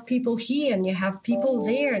you have people here and you have people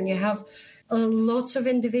there, and you have lots of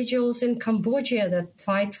individuals in Cambodia that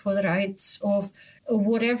fight for the rights of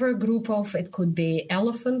whatever group of, it could be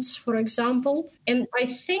elephants, for example. And I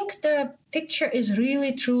think the picture is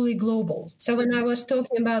really, truly global. So when I was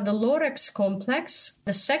talking about the Lorex complex,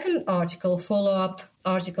 the second follow-up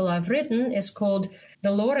article I've written is called The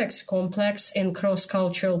Lorex Complex in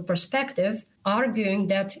Cross-Cultural Perspective, arguing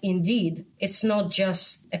that indeed it's not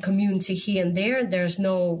just a community here and there. There's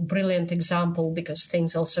no brilliant example because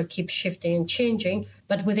things also keep shifting and changing,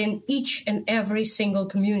 but within each and every single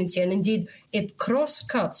community. And indeed, it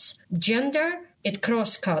cross-cuts gender, it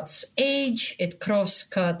cross-cuts age, it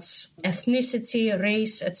cross-cuts ethnicity,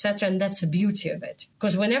 race, etc. And that's the beauty of it.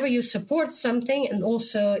 Because whenever you support something, and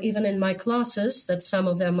also even in my classes, that some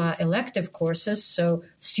of them are elective courses, so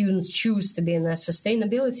students choose to be in a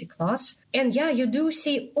sustainability class. And yeah, you do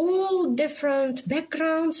see all different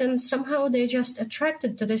backgrounds, and somehow they're just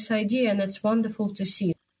attracted to this idea, and it's wonderful to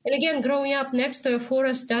see. And again, growing up next to a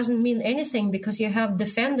forest doesn't mean anything, because you have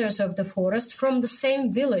defenders of the forest from the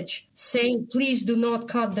same village saying, please do not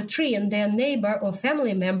cut the tree, and their neighbor or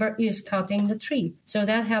family member is cutting the tree. So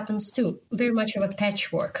that happens too. Very much of a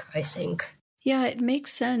patchwork, I think. Yeah, it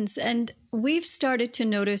makes sense. And we've started to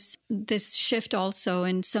notice this shift also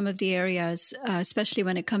in some of the areas, especially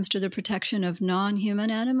when it comes to the protection of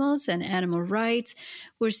non-human animals and animal rights.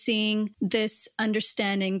 We're seeing this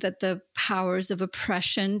understanding that the powers of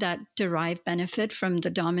oppression that derive benefit from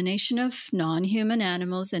the domination of non-human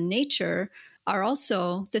animals and nature are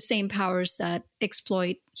also the same powers that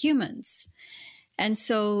exploit humans. And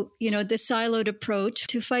so, the siloed approach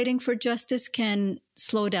to fighting for justice can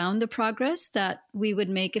slow down the progress that we would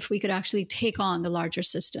make if we could actually take on the larger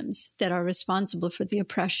systems that are responsible for the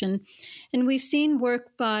oppression. And we've seen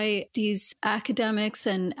work by these academics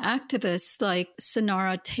and activists like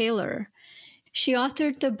Sonara Taylor. She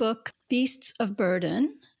authored the book Beasts of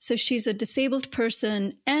Burden. So she's a disabled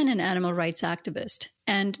person and an animal rights activist.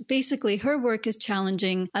 And basically her work is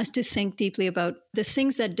challenging us to think deeply about the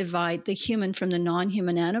things that divide the human from the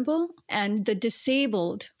non-human animal and the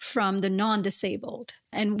disabled from the non-disabled,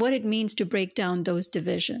 and what it means to break down those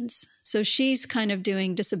divisions. So she's kind of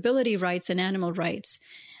doing disability rights and animal rights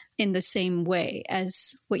in the same way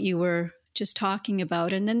as what you were just talking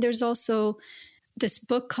about. And then there's also this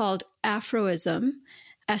book called Afroism,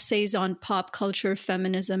 essays on pop culture,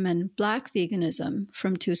 feminism, and Black veganism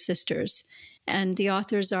from two sisters. And the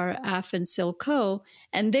authors are Af and Sil Ko,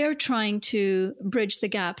 and they're trying to bridge the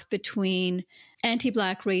gap between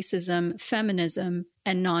anti-Black racism, feminism,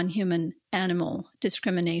 and non-human animal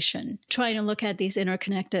discrimination, trying to look at these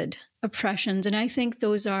interconnected oppressions. And I think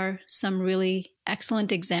those are some really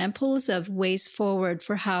excellent examples of ways forward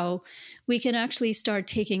for how we can actually start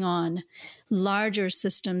taking on larger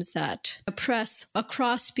systems that oppress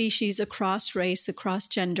across species, across race, across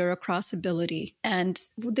gender, across ability. And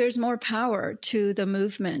there's more power to the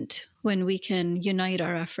movement when we can unite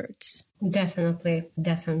our efforts. Definitely,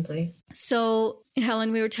 definitely. So,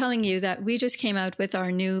 Helen, we were telling you that we just came out with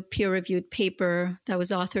our new peer-reviewed paper that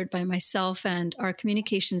was authored by myself and our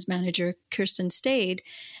communications manager, Kirsten Stade,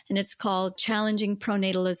 and it's called Challenging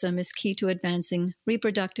Pronatalism is Key to Advancing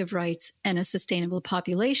Reproductive Rights and a Sustainable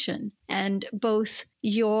Population. And both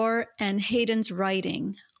your and Haydn's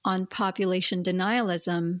writing on population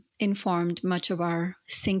denialism informed much of our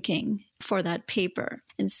thinking for that paper.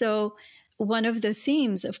 And so one of the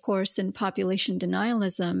themes, of course, in population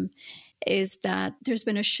denialism is that there's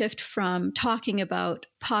been a shift from talking about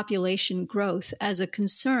population growth as a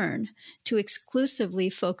concern to exclusively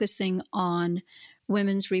focusing on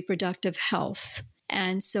women's reproductive health.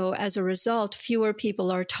 And so as a result, fewer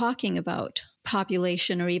people are talking about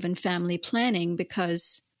population or even family planning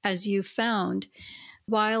because, as you found,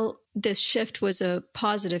 while this shift was a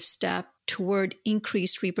positive step toward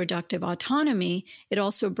increased reproductive autonomy, it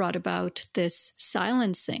also brought about this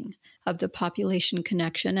silencing of the population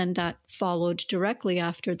connection, and that followed directly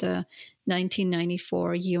after the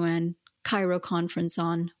 1994 UN Cairo Conference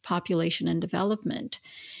on Population and Development.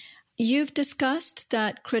 You've discussed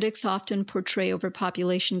that critics often portray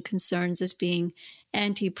overpopulation concerns as being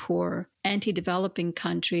anti-poor, anti-developing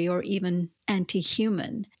country, or even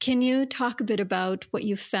anti-human. Can you talk a bit about what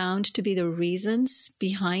you found to be the reasons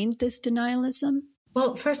behind this denialism?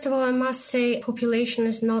 Well, first of all, I must say population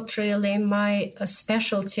is not really my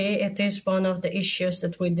specialty. It is one of the issues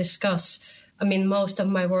that we discuss. I mean, most of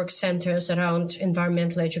my work centers around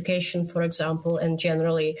environmental education, for example, and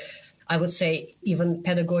generally, I would say even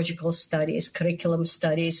pedagogical studies, curriculum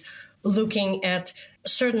studies, looking at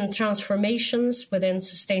certain transformations within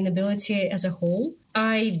sustainability as a whole.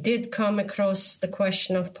 I did come across the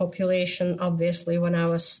question of population, obviously, when I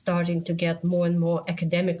was starting to get more and more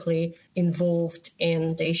academically involved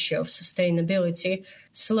in the issue of sustainability.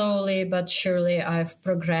 Slowly but surely, I've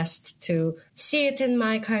progressed to see it in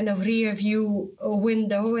my kind of rear view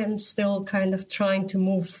window and still kind of trying to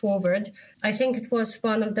move forward. I think it was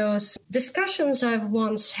one of those discussions I've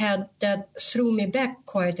once had that threw me back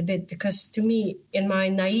quite a bit, because to me, in my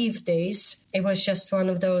naive days, it was just one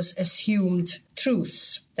of those assumed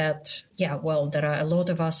truths that, there are a lot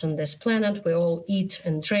of us on this planet, we all eat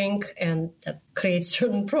and drink, and that creates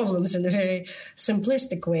certain problems in a very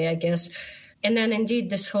simplistic way, I guess. And then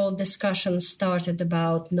indeed this whole discussion started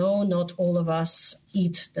about, no, not all of us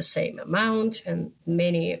eat the same amount, and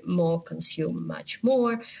many more consume much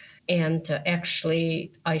more. And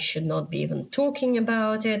actually, I should not be even talking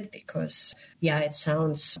about it because, it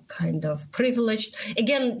sounds kind of privileged.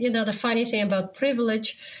 Again, the funny thing about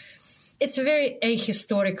privilege, it's a very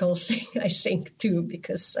ahistorical thing, I think, too,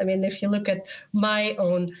 because, if you look at my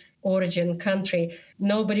own origin country,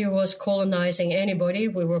 nobody was colonizing anybody.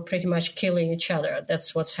 We were pretty much killing each other.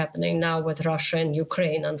 That's what's happening now with Russia and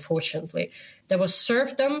Ukraine, unfortunately. There was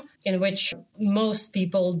serfdom in which most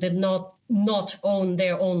people did not own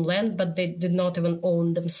their own land, but they did not even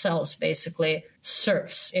own themselves, basically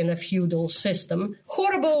serfs in a feudal system.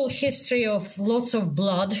 Horrible history of lots of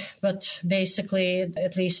blood, but basically,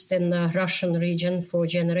 at least in the Russian region, for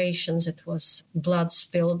generations, it was blood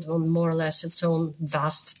spilled on more or less its own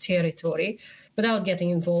vast territory. Without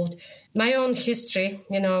getting involved, my own history,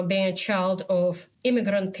 being a child of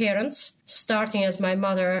immigrant parents, starting as my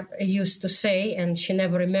mother used to say, and she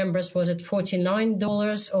never remembers, was it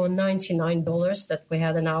 $49 or $99 that we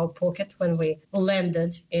had in our pocket when we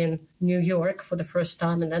landed in New York for the first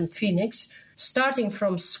time and then Phoenix, starting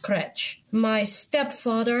from scratch. My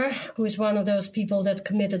stepfather, who is one of those people that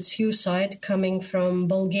committed suicide, coming from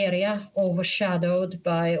Bulgaria, overshadowed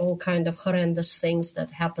by all kind of horrendous things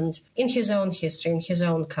that happened in his own history, in his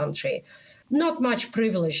own country. Not much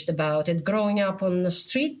privileged about it, growing up on the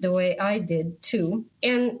street the way I did too.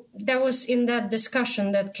 And that was in that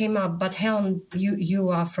discussion that came up, but Helen, you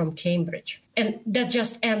are from Cambridge. And that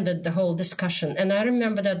just ended the whole discussion. And I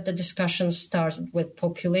remember that the discussion started with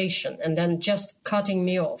population and then just cutting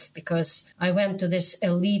me off because I went to this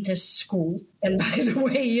elitist school. And by the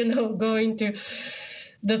way, going to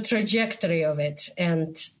the trajectory of it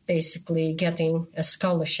and basically getting a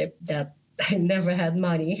scholarship that I never had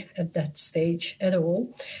money at that stage at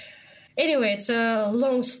all. Anyway, it's a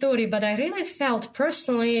long story, but I really felt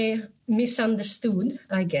personally misunderstood,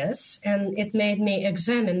 I guess, and it made me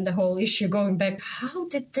examine the whole issue going back. How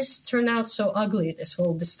did this turn out so ugly, this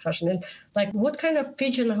whole discussion? And like, what kind of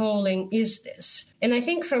pigeonholing is this? And I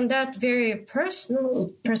think from that very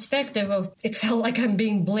personal perspective of it felt like I'm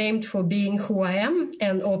being blamed for being who I am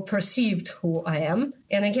or perceived who I am.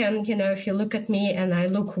 And again, if you look at me and I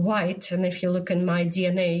look white, and if you look in my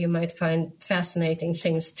DNA, you might find fascinating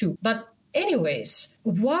things too. But anyways,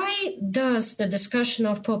 why does the discussion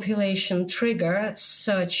of population trigger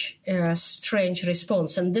such a strange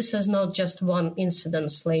response? And this is not just one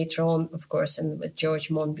incident later on, of course, and with George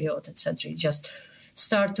Monbiot, etc. You just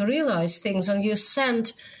start to realize things, and you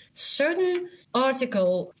send certain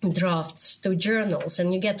article drafts to journals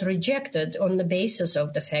and you get rejected on the basis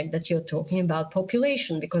of the fact that you're talking about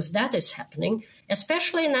population, because that is happening,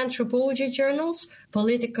 especially in anthropology journals,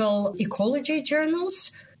 political ecology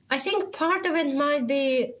journals. I think part of it might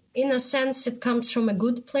be, in a sense, it comes from a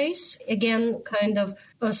good place. Again, kind of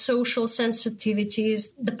social sensitivities,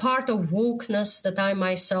 the part of wokeness that I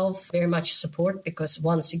myself very much support, because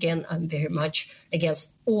once again, I'm very much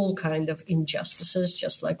against all kind of injustices,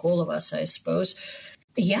 just like all of us, I suppose.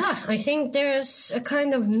 Yeah, I think there's a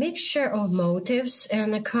kind of mixture of motives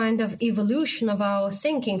and a kind of evolution of our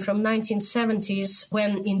thinking from 1970s,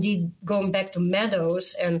 when indeed, going back to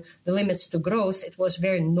Meadows and the limits to growth, it was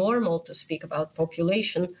very normal to speak about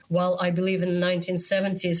population, while I believe in the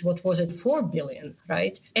 1970s, what was it, 4 billion,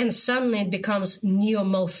 right? And suddenly it becomes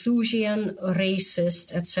neo-Malthusian,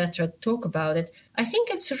 racist, etc. talk about it. I think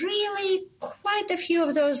it's really quite a few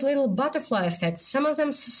of those little butterfly effects, some of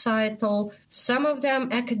them societal, some of them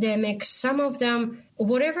academic, some of them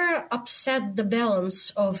whatever upset the balance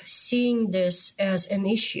of seeing this as an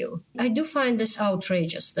issue. I do find this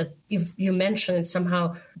outrageous that if you mention it,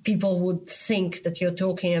 somehow people would think that you're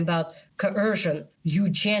talking about coercion,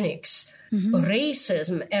 eugenics,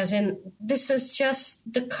 racism, as in this is just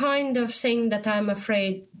the kind of thing that I'm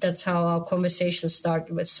afraid that's how our conversation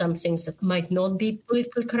started, with some things that might not be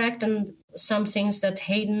politically correct and some things that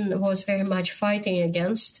Haydn was very much fighting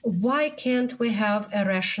against. Why can't we have a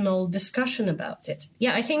rational discussion about it?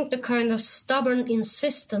 Yeah, I think the kind of stubborn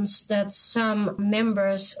insistence that some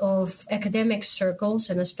members of academic circles,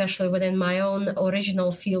 and especially within my own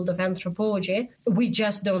original field of anthropology, we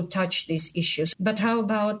just don't touch these issues. But how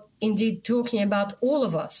about indeed talking about all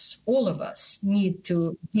of us need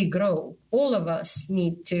to degrow. All of us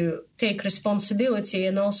need to take responsibility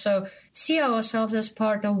and also see ourselves as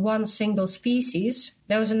part of one single species.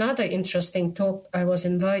 There was another interesting talk I was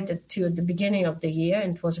invited to at the beginning of the year,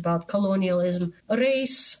 and it was about colonialism,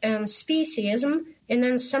 race, and speciesism. And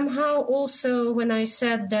then somehow also when I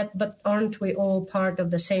said that, but aren't we all part of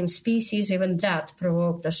the same species, even that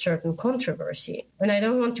provoked a certain controversy. And I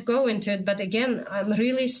don't want to go into it, but again, I'm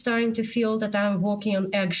really starting to feel that I'm walking on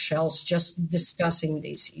eggshells just discussing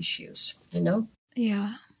these issues,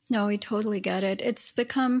 Yeah. No, we totally get it. It's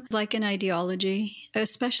become like an ideology,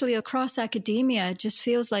 especially across academia. It just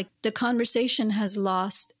feels like the conversation has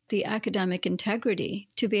lost the academic integrity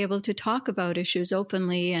to be able to talk about issues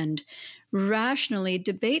openly and rationally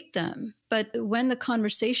debate them. But when the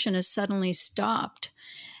conversation is suddenly stopped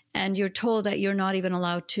and you're told that you're not even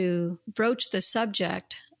allowed to broach the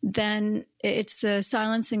subject, then it's the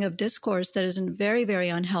silencing of discourse that is very, very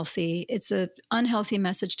unhealthy. It's an unhealthy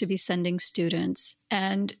message to be sending students.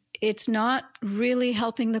 And it's not really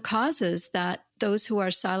helping the causes that those who are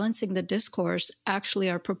silencing the discourse actually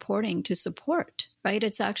are purporting to support, right?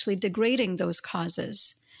 It's actually degrading those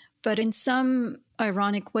causes. But in some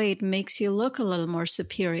ironic way, it makes you look a little more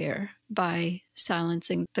superior by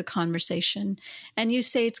silencing the conversation. And you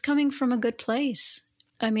say it's coming from a good place.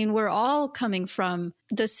 I mean, we're all coming from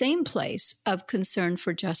the same place of concern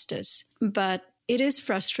for justice, but it is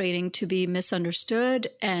frustrating to be misunderstood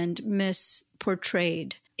and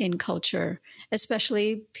misportrayed in culture,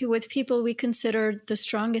 especially with people we consider the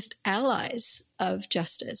strongest allies of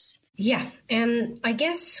justice. Yeah, and I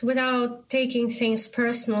guess without taking things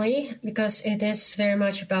personally, because it is very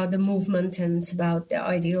much about the movement and it's about the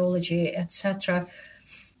ideology, etc.,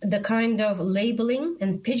 the kind of labeling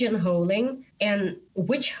and pigeonholing and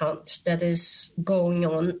witch hunt that is going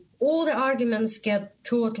on, all the arguments get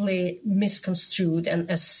totally misconstrued. And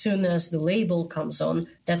as soon as the label comes on,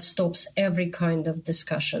 that stops every kind of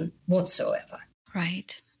discussion whatsoever.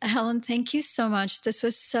 Right. Helen, thank you so much. This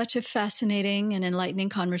was such a fascinating and enlightening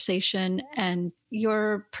conversation, and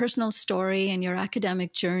your personal story and your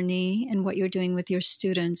academic journey and what you're doing with your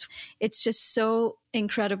students. It's just so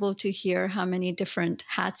incredible to hear how many different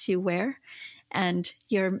hats you wear, and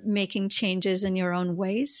you're making changes in your own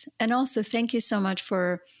ways. And also, thank you so much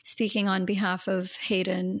for speaking on behalf of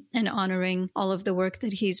Haydn and honoring all of the work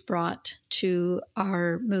that he's brought to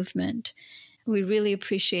our movement. We really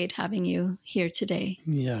appreciate having you here today.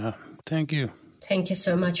 Yeah, thank you. Thank you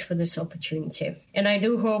so much for this opportunity. And I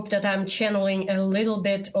do hope that I'm channeling a little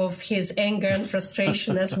bit of his anger and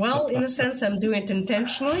frustration as well. In a sense, I'm doing it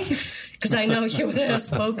intentionally because I know he would have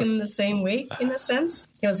spoken the same way, in a sense.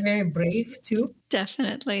 He was very brave, too.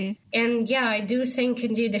 Definitely. And yeah, I do think,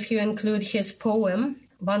 indeed, if you include his poem,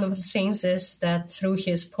 one of the things is that through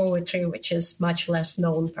his poetry, which is much less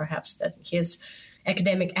known, perhaps, than his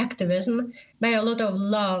academic activism, by a lot of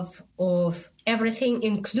love of everything,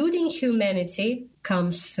 including humanity,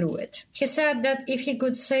 comes through it. He said that if he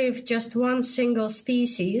could save just one single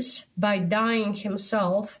species by dying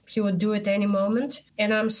himself, he would do it any moment.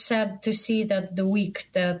 And I'm sad to see that the week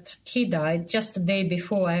that he died, just the day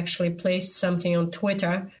before, I actually placed something on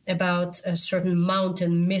Twitter about a certain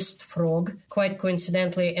mountain mist frog, quite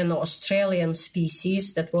coincidentally an Australian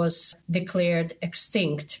species that was declared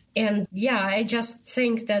extinct. And yeah, I just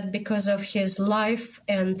think that because of his life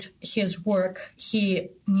and his work, he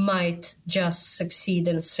might just succeed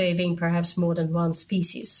in saving perhaps more than one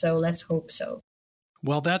species. So let's hope so.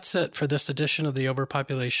 Well, that's it for this edition of the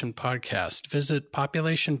Overpopulation Podcast. Visit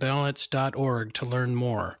populationbalance.org to learn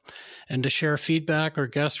more. And to share feedback or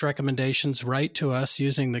guest recommendations, write to us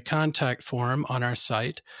using the contact form on our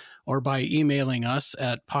site or by emailing us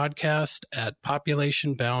at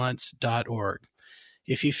podcast@populationbalance.org.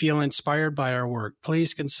 If you feel inspired by our work,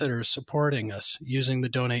 please consider supporting us using the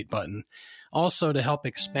donate button. Also, to help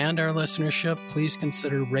expand our listenership, please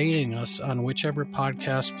consider rating us on whichever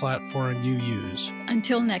podcast platform you use.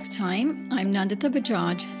 Until next time, I'm Nandita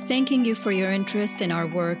Bajaj, thanking you for your interest in our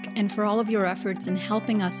work and for all of your efforts in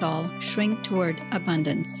helping us all shrink toward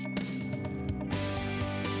abundance.